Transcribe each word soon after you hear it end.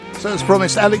So as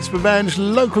promised, Alex Babanj,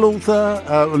 local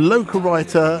author, local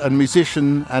writer and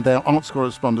musician and our arts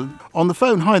correspondent on the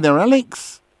phone. Hi there,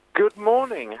 Alex. Good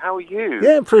morning. How are you?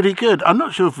 Yeah, pretty good. I'm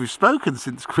not sure if we've spoken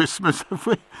since Christmas, have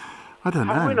we? I don't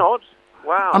know. Have we not?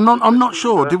 Wow. I'm not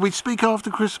sure. Did we speak after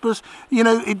Christmas? You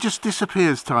know, it just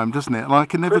disappears time, doesn't it? And I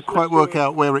can never quite work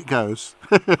out where it goes.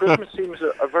 Christmas seems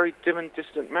a very dim and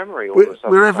distant memory all of a sudden.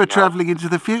 We're ever travelling into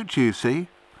the future, you see.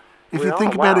 If you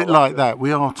think about it like that,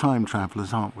 we are time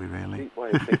travellers, aren't we, really? Deep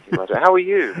way of thinking about it. How are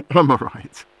you? I'm all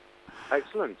right.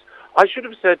 Excellent. I should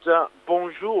have said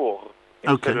bonjour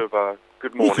instead of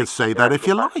good morning. You could say that if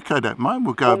you like. I don't mind.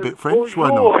 We'll go a bit French. Bonjour,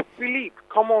 Why not? Philippe.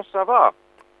 Comment ça va?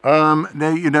 No,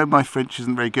 you know, my French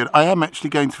isn't very good. I am actually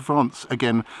going to France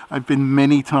again. I've been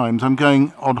many times. I'm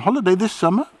going on holiday this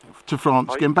summer to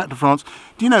France, getting back to France.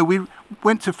 Do you know, we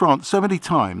went to France so many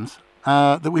times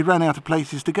that we ran out of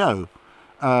places to go.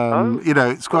 You know,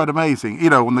 it's quite amazing.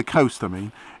 You know, on the coast, I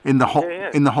mean, in the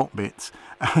hot bits.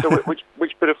 So which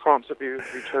bit of France have you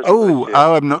chosen? Oh,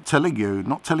 I'm not telling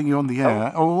you on the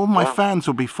air. All my fans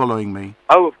will be following me.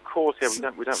 Oh, of course, yeah, we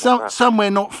don't want that.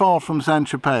 Somewhere not far from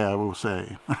Saint-Tropez, I will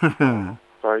say.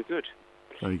 Very good.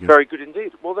 Very good. Very good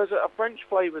indeed. Well, there's a French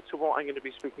flavour to what I'm going to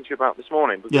be speaking to you about this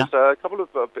morning, because a couple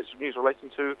of bits of news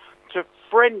relating to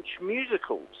French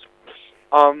musicals.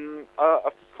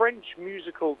 A French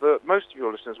musical that most of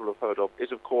your listeners will have heard of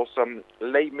is, of course,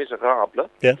 Les Miserables,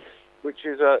 which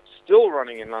is still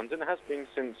running in London, has been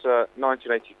since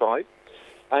 1985.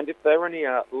 And if there are any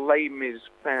Les Mis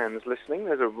fans listening,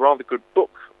 there's a rather good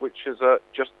book which has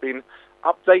just been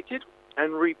updated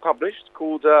and republished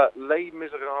called Les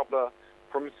Miserables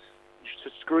from Stage to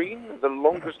Screen, the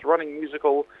longest-running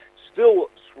musical still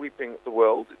sweeping the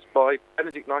world. It's by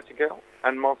Benedict Nightingale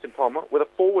and Martin Palmer, with a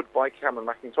foreword by Cameron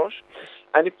McIntosh.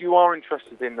 And if you are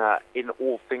interested in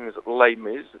all things Les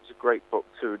Mis, it's a great book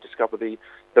to discover the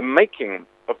making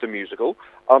of the musical.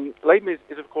 Les Mis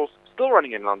is, of course, still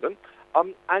running in London.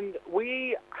 And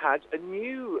we had a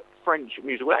new French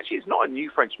musical. Actually, it's not a new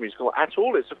French musical at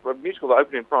all. It's a musical that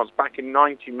opened in France back in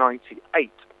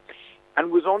 1998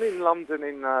 and was on in London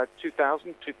in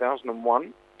 2000,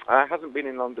 2001. Hasn't been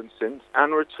in London since,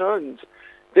 and returned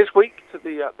this week to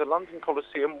the London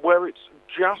Coliseum, where it's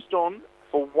just on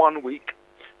for 1 week,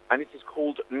 and it is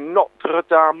called Notre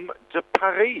Dame de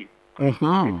Paris.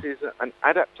 Mm-hmm. It is an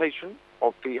adaptation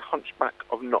of The Hunchback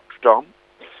of Notre Dame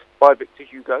by Victor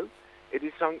Hugo. It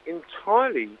is sung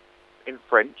entirely in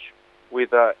French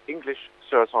with English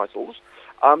surtitles.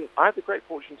 I had the great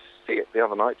fortune to see it the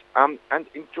other night and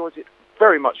enjoyed it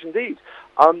very much indeed.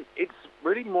 It's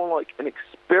really more like an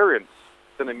experience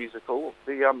than a musical.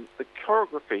 The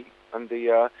choreography and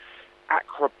the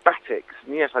acrobatics,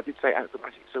 and yes, I did say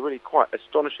acrobatics, are really quite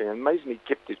astonishing. An amazingly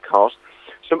gifted cast.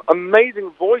 Some amazing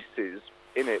voices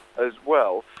in it as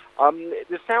well.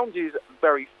 The sound is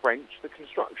very French. The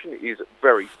construction is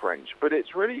very French, but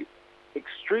it's really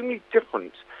extremely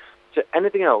different to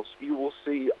anything else you will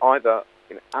see either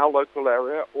in our local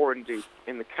area or indeed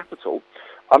in the capital.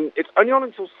 It's only on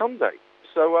until Sunday.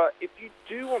 So if you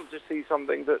do want to see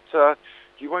something that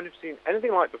you won't have seen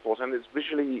anything like before, and it's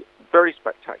visually very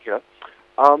spectacular,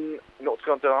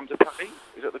 Notre Dame de Paris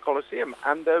is at the Coliseum,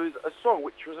 and there is a song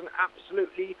which was an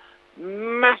absolutely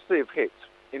massive hit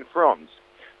in France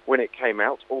when it came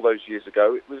out all those years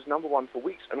ago. It was number one for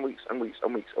weeks and weeks and weeks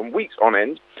and weeks and weeks on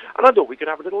end, and I thought we could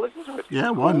have a little listen to it. Yeah,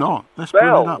 why not? Let's bring it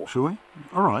up, shall we?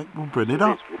 All right, we'll bring it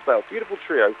up. Bell, beautiful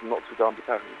trio from Notre Dame de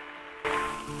Paris.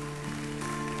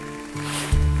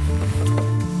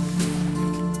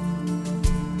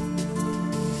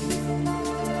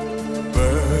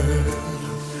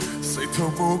 C'est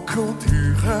un mot qu'on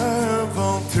dirait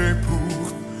inventé pour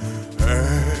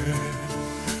elle.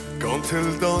 Quand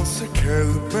elle danse et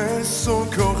qu'elle met son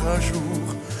corps à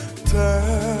jour,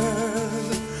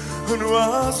 tel un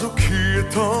oiseau qui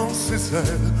étend ses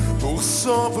ailes pour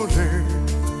s'envoler.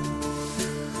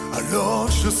 Alors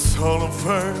je sens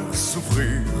l'enfer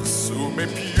s'ouvrir sous mes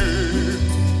pieds.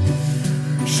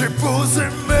 J'ai posé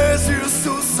mes yeux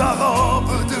sous sa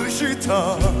robe de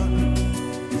gitane.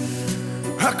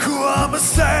 À quoi me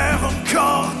sert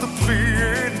encore de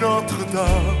prier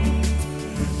Notre-Dame?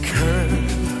 Quel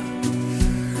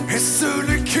est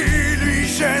celui qui lui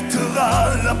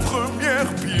jettera la première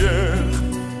pierre?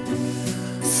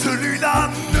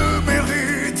 Celui-là ne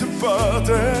mérite pas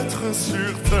d'être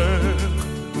sur terre.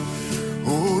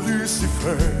 Oh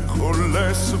Lucifer, oh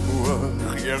laisse-moi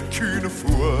rien qu'une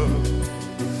fois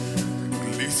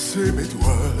glisser mes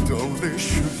doigts dans les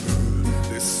cheveux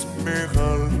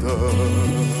d'Esmeralda.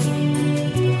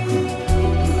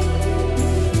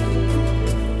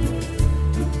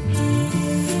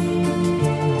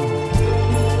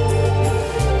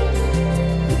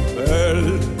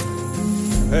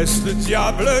 Est-ce le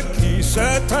diable qui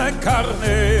s'est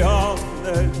incarné en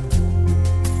elle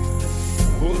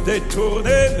pour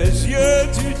détourner mes yeux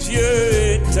du Dieu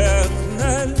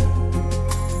éternel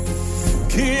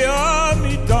qui a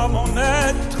mis dans mon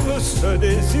être ce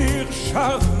désir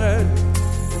charnel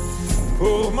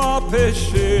pour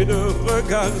m'empêcher de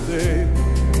regarder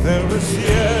vers le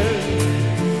ciel?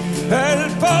 Elle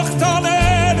porte en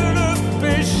elle le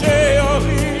péché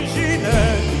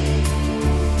originel.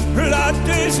 La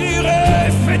désirée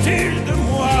fait-il de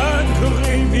moi un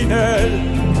criminel?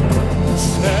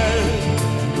 Celle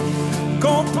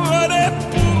qu'on prenait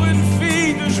pour une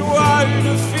fille de joie,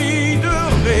 une fille de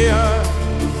rien,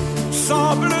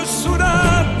 semble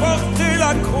soudain porter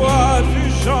la croix du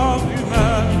genre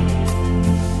humain.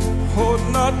 Oh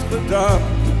Notre-Dame,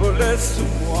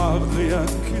 laisse-moi rien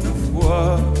qu'une fois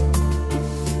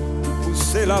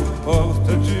pousser la porte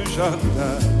du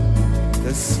jardin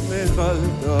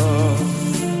d'Esmeralda.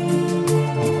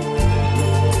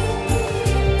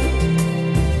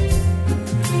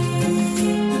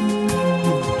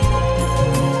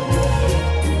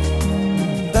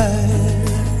 Belle,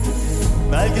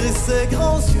 malgré ces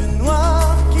grands yeux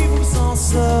noirs qui vous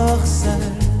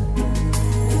ensorcellent,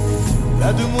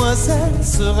 la demoiselle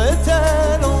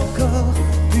serait-elle encore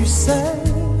pucelle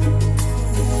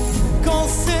quand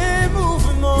ses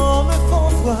mouvements me font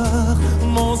voir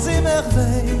monts et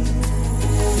merveilles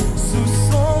sous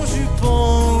son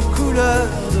jupon couleur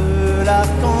de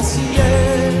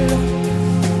l'arc-en-ciel?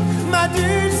 Ma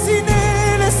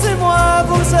dulcinée, laissez-moi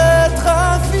vous être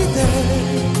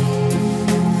infidèle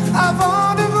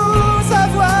avant de vous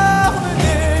avoir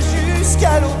mené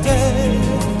jusqu'à l'autel.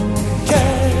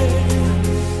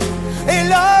 Et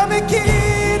l'homme qui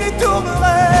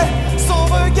détournerait son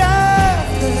regard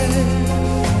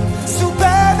sous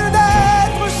peine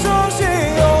d'être changé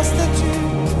en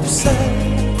statue de sel.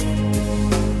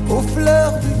 Aux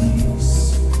fleurs de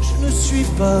lys, je ne suis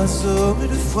pas homme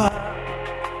de foi.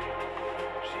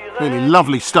 Really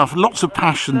lovely stuff. Lots of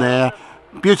passion there.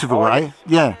 Beautiful, right? Yes.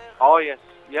 Yeah. Oh yes,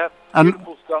 yeah, And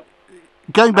beautiful stuff.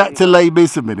 going back to Les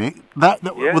Mis a minute, Yeah.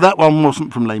 well, that one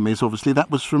wasn't from Les Mis, obviously. That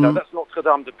was from... No, that's Notre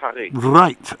Dame de Paris.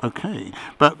 Right, okay.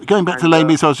 But going back to Les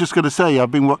Mis, I was just going to say,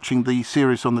 I've been watching the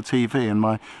series on the TV, and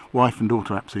my wife and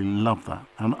daughter absolutely love that.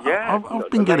 And Yeah, I've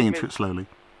been getting into it slowly.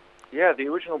 Yeah, the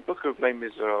original book of Les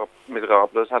Miserables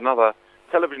has had another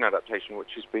television adaptation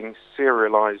which is being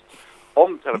serialised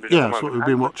on television. Yeah, at the that's what moment. we've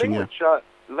been And watching, the thing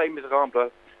which Les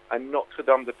Miserables and Notre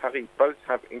Dame de Paris both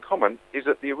have in common is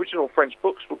that the original French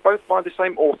books were both by the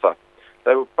same author.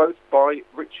 They were both by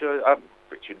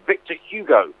Victor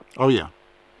Hugo. Oh, yeah.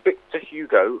 Victor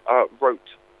Hugo wrote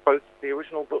both the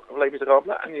original book of Les Miserables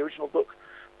and the original book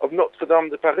of Notre Dame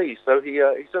de Paris. So he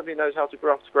certainly knows how to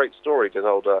graft a great story, did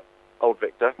old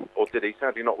Victor, or did he?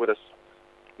 Sadly not with us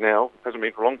now. Hasn't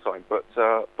been for a long time. But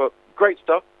great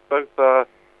stuff, both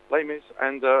Les Mis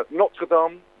and Notre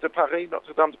Dame de Paris.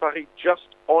 Notre Dame de Paris just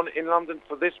on in London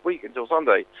for this week until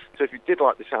Sunday. So if you did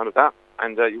like the sound of that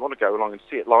and you want to go along and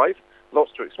see it live,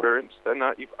 lots to experience, then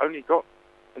you've only got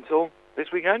until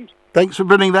this weekend. Thanks for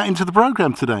bringing that into the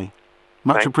programme today.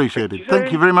 Much Thanks. appreciated. Thank you,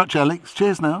 Thank you very much, Alex.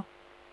 Cheers now.